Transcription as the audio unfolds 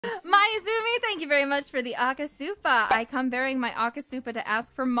Mayuzumi, thank you very much for the Akasupa. I come bearing my Akasupa to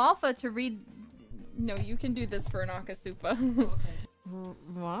ask for Malfa to read. No, you can do this for an Akasupa. Okay.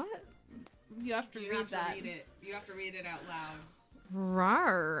 What? You have to read that. Read it. You have to read it out loud.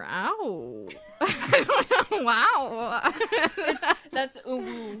 Rar. Ow. Wow. That's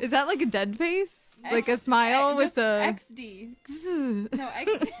ooh. Is that like a dead face? Like a smile with a XD. No,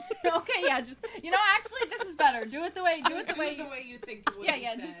 XD. Okay, yeah, just actually this is better. Do it the way Do it the way you think it would be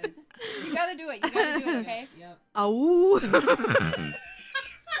said. just you gotta do it. You gotta do it, okay? Yep. Ow.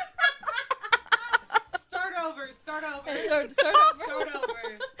 Start over. Start over. Start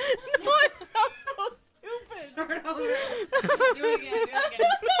over. What sounds so stupid? Start over. Do it again.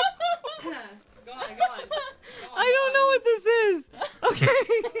 Go on. I don't know what this is. Okay.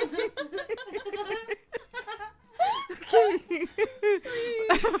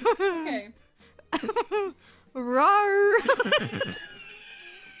 Okay. Rar.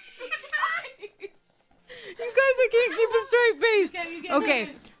 You guys, I can't keep a straight face. Okay.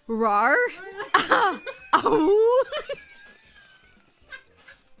 Rar. Ow.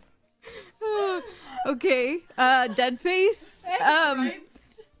 Okay. Dead face. Ow.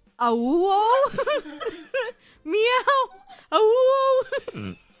 Meow. Ow.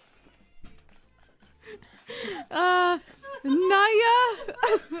 Naya.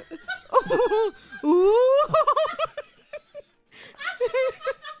 Ooh.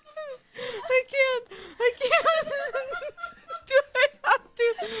 I can't. Do I have to?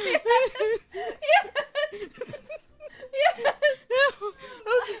 Yes.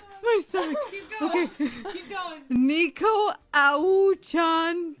 Okay. My stomach. Keep going. Okay. Keep going. Nico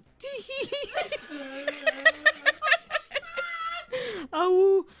Au-chan.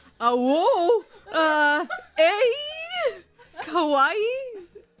 Ow. Ow. Kawaii?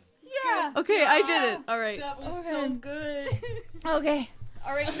 Yeah. Okay, I did it. All right. That was so good. Okay.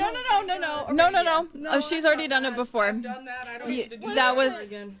 All right. No. No. She's already done it before. I've done that. I don't need to do that that was.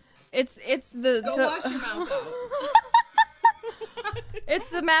 again. It's the. Go wash your mouth out. It's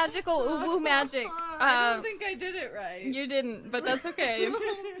the magical uwu magic. I don't think I did it right. You didn't, but that's okay.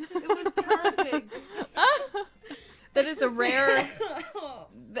 It was perfect. That is a rare.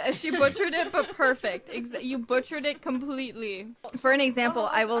 She butchered it, but perfect. You butchered it completely. For an example,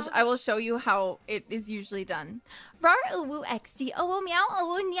 I will show you how it is usually done. Rar uwu xd owo meow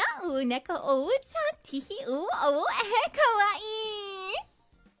owo nyau neko owu chan tihi u owo kawaii.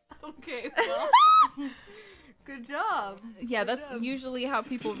 Okay. Well. Good job. Yeah, that's usually how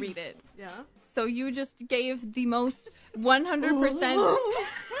people read it. Yeah. So you just gave the most 100%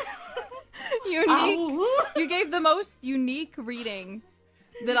 unique. You gave the most unique reading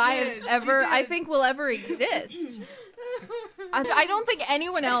that I think will ever exist. I don't think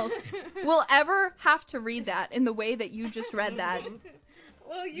anyone else will ever have to read that in the way that you just read that.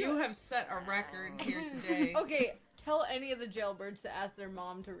 Well, you have set a record here today. Okay. Tell any of the jailbirds to ask their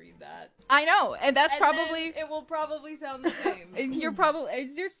mom to read that. I know, and that's And probably. it will probably sound the same. You're probably.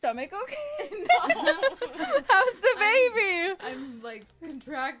 Is your stomach okay? No. How's the baby? I'm like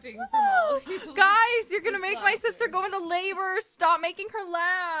contracting from all these. Guys, you're gonna make my sister go into labor. Stop making her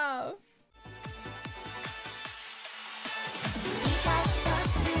laugh.